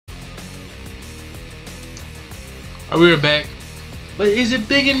We're back. But is it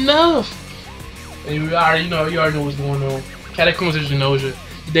big enough? And you already know what's going on. Catacombs of Genosha.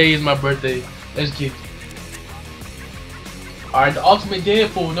 Today is my birthday. Let's get it. Alright, the ultimate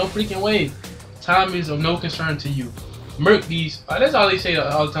Deadpool, no freaking way. Time is of no concern to you. Murk these. That's all they say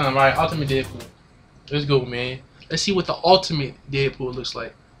all the time. Alright, ultimate Deadpool. Let's go, man. Let's see what the ultimate Deadpool looks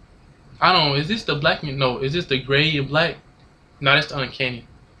like. I don't know. Is this the black? No. Is this the gray and black? No, that's the uncanny.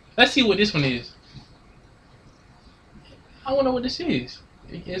 Let's see what this one is. I don't know what this is.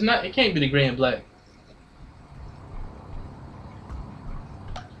 It's not. It can't be the gray and black.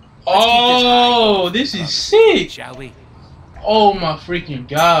 Oh, this is sick. Shall we? Oh my freaking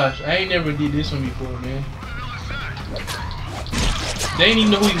gosh! I ain't never did this one before, man. They didn't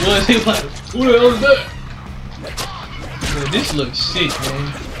even know who he was. They was like, "Who the hell is that?" Man, this looks sick,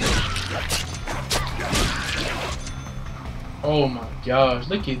 man. Oh my gosh!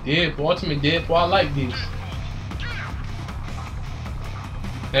 Look at Deadpool, Ultimate Deadpool. I like this.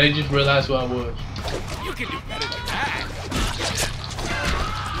 Now they just realized who I was. You can do better than that.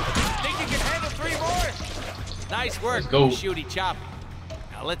 Think you can handle 3 more? Nice work, let's go. Shooty Chop.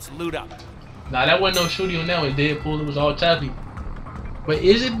 Now let's loot up. Nah, that wasn't no shooty on that one, Deadpool. It was all choppy. But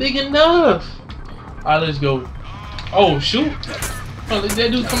is it big enough? Alright, let's go. Oh, shoot. Oh, did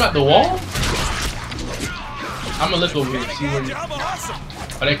that dude come out the wall? I'm gonna look over here and see where he...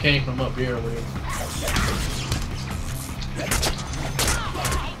 Oh, that came from up here or whatever.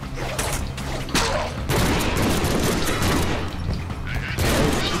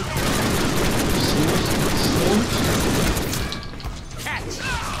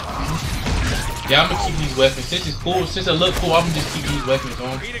 Yeah, I'm gonna keep these weapons. Since it's cool, since it look cool, I'm gonna just keep these weapons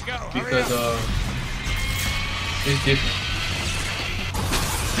on because it's different.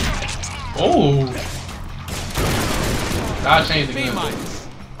 Oh, I'll change the gun.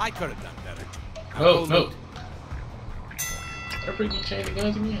 I could have done better. Oh no! I freaking change the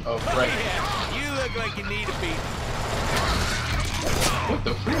guns again? Oh right. Yeah, you look like you need a beat. What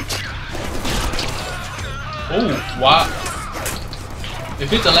the freak? Oh wow!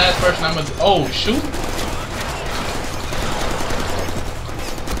 If it's the last person, I'm gonna. Oh shoot!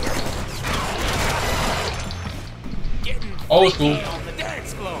 Old school. On the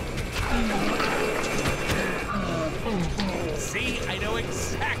dance floor. See, I know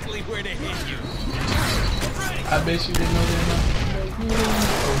exactly where to hit you. I bet you didn't know that.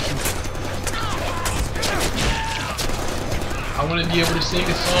 Oh shoot! I want to be able to sing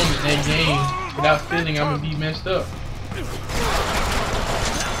a song in that game without feeling I'm gonna be messed up.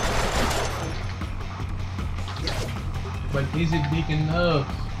 But is it big enough?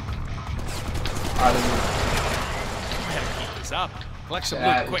 I don't know. Keep this up. Collect some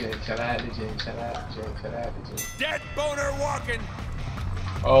Shout loot quick. out to Jay. Dead boner walking.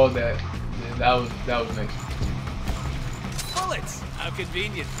 Oh, that was next. Bullets. How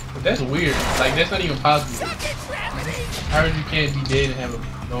convenient. But that's weird. Like that's not even possible. I heard you can't be dead and have a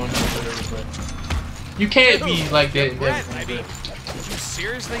going on whatever, but you can't be like that. Did you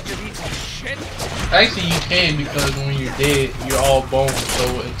seriously delete some shit? Actually, you can because when you're dead, you're all bone.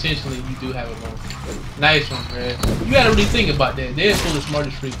 So intentionally, you do have a bone. Nice one, man. You gotta really think about that. Deadpool is smart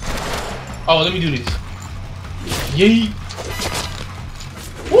as freak. Oh, let me do this. Yeet.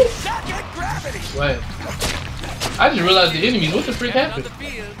 Woo. What? I just realized the enemies. What the freak happened?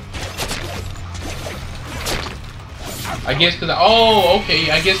 I guess because oh,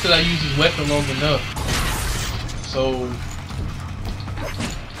 okay. I guess because I used his weapon long enough. So.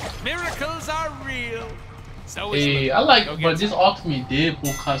 Miracles are real. So hey, I like, but this ultimate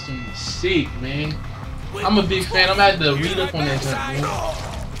Deadpool costume is sick, man. I'm a big fan. I'm gonna have to read up on that junk, man.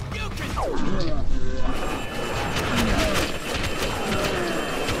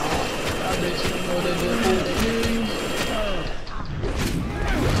 I bet you know that Deadpool is.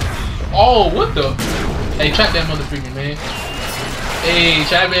 Oh, what the? Hey, trap that motherfucker, man. Hey,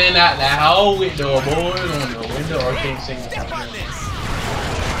 trapping out the whole window, boys, on the window. Or can't sing the song.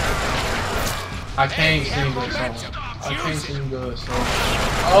 I can't sing that song. I can't sing the song.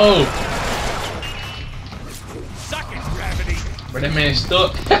 Oh! Suck it, gravity. But that man's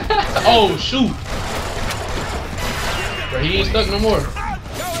stuck. Oh, shoot! But he ain't stuck no more.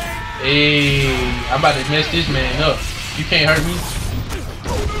 Hey, I'm about to mess this man up. You can't hurt me.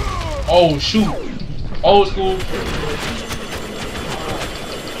 Oh, shoot. Old school.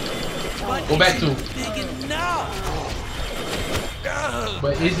 Go back to him.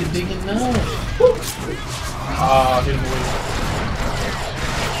 But is it big enough? Ah, hit him away.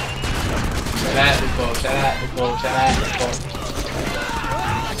 Shout out the ball, shout out the ball, shout out the ball.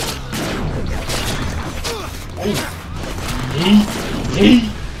 Oh, he,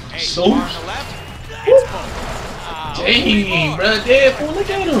 so. Dang, bro, Deadpool, look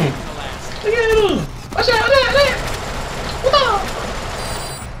at him. Look at him. Watch out,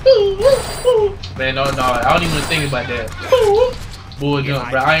 man, no, I don't even think about that. Bull jump,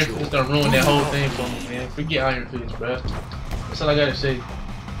 bro. Iron Fist done ruined that whole thing for me, man. Forget Iron Fist, bro. That's all I gotta say.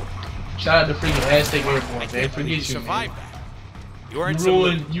 Shout out to freaking Aztec Airborne, man. Forget you, man.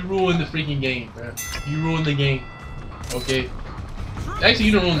 You ruined the freaking game, bro. You ruined the game. Okay. Actually,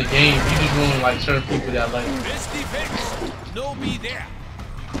 you don't ruin the game. You just ruin like certain people that I like. No be there.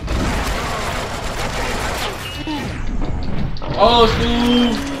 Oh,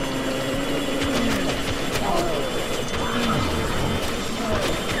 Stu!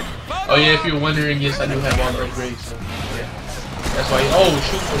 Oh yeah, if you're wondering, yes, I do have all the upgrades. So yeah, that's why. Oh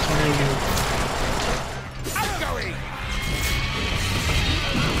shoot! What's wrong with you?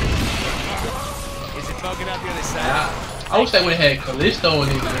 Is it bugging out the other side? I wish they would have had Callisto in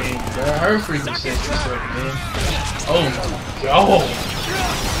this game, bro. Her freaking sexy stuff, man. Oh my god.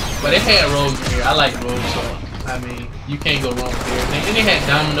 But they had Rogue in here. I like Rogue, so I mean, you can't go wrong there. And they had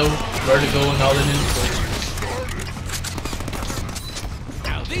Domino, Vertigo, and all of them. So.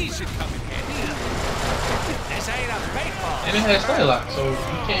 Now these should come in handy. This ain't a paintball. And it has Psylocke, so you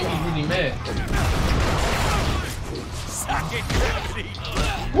can't be really mad. Suck it, gravity.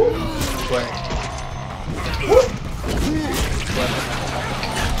 Woo. Right. Woo.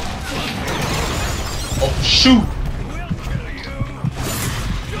 Oh shoot!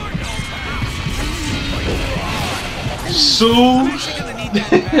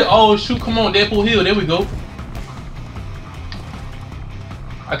 Oh shoot! Come on, Deadpool heal. There we go.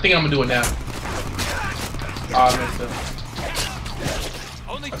 I think I'm gonna do it now. Oh, I messed up.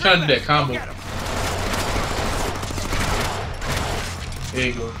 I'm trying to do that combo. There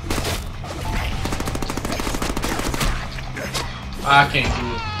you go. I can't do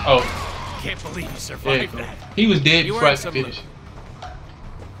it. Oh. Can't believe you survived that. He was dead before I could finish.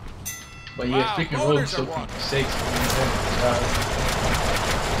 But yeah, wow, freaking Rogue so freaking sexy.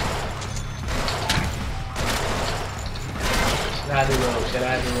 Shout out to Rogue. Shout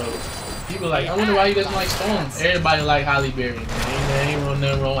out to Rogue. People like, I wonder why he doesn't like Storm. Everybody like Halle Berry. There ain't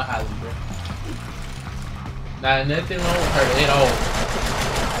nothing wrong with Halle Berry. Nah, nothing wrong with her at all.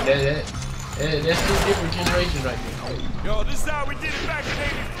 That's two different generations right there. Yo, this is how we did it back in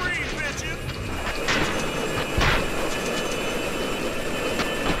 '83, bitches.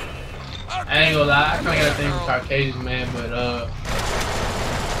 I ain't gonna lie, I kinda got a thing with Caucasians, man, but I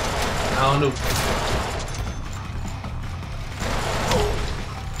don't know.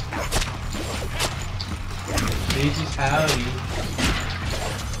 Bitches, howdy.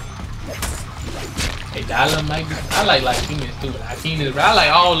 Hey, Dollar Mike, I like Latinas too. Latinas, I like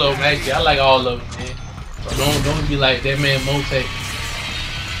all of them actually. I like all of them, man. So don't be like that man Mote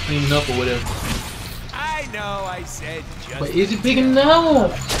cleaning up or whatever. I know, I said just. But is it big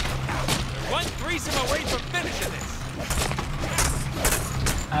enough? One threesome away from finishing this.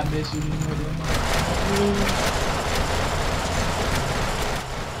 I bet you didn't know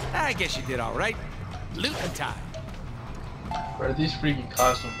that. I guess you did all right. Looting time. Bro, this freaking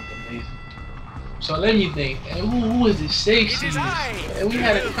costume is amazing. So let me think. Who is the sexiest? And we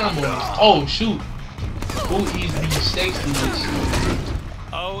had a combo. Oh shoot. Who is the sexiest?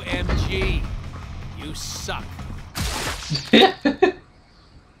 OMG. You suck.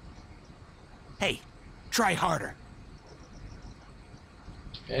 Hey, try harder.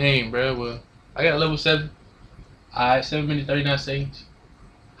 Dang, bro. Well, I got level 7. Alright, 7 minutes 39 seconds.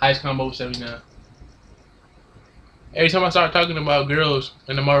 Highest combo 79. Every time I start talking about girls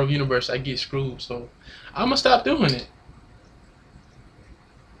in the Marvel Universe, I get screwed. So I'm gonna stop doing it.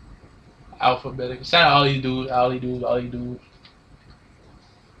 Alphabetical. Shout out all these dudes, all these dudes.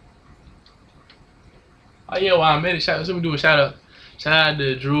 Oh yeah, while I'm at it, let me do a shout out. Shout out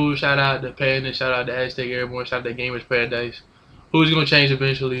to Drew, shout out to Panda, shout out to Aztec Airborne, shout out to Gamers Paradise. Who's gonna change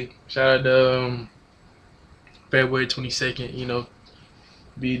eventually? Shout out to February 22nd, you know,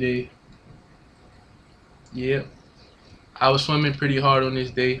 B-Day. Yeah. I was swimming pretty hard on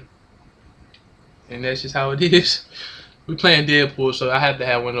this day. And that's just how it is. We playing Deadpool, so I had to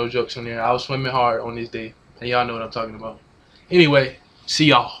have one of those jokes on there. I was swimming hard on this day. And y'all know what I'm talking about. Anyway, see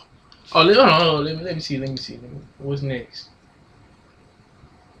y'all. Oh, let me see. What's next?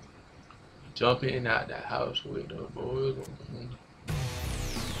 Jumping out the house with the boys.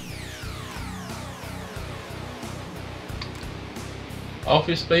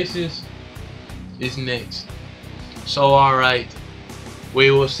 Office Spaces is next. So alright,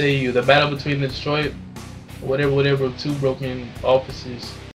 we will see you. The battle between the Detroit, whatever, 2 broken offices.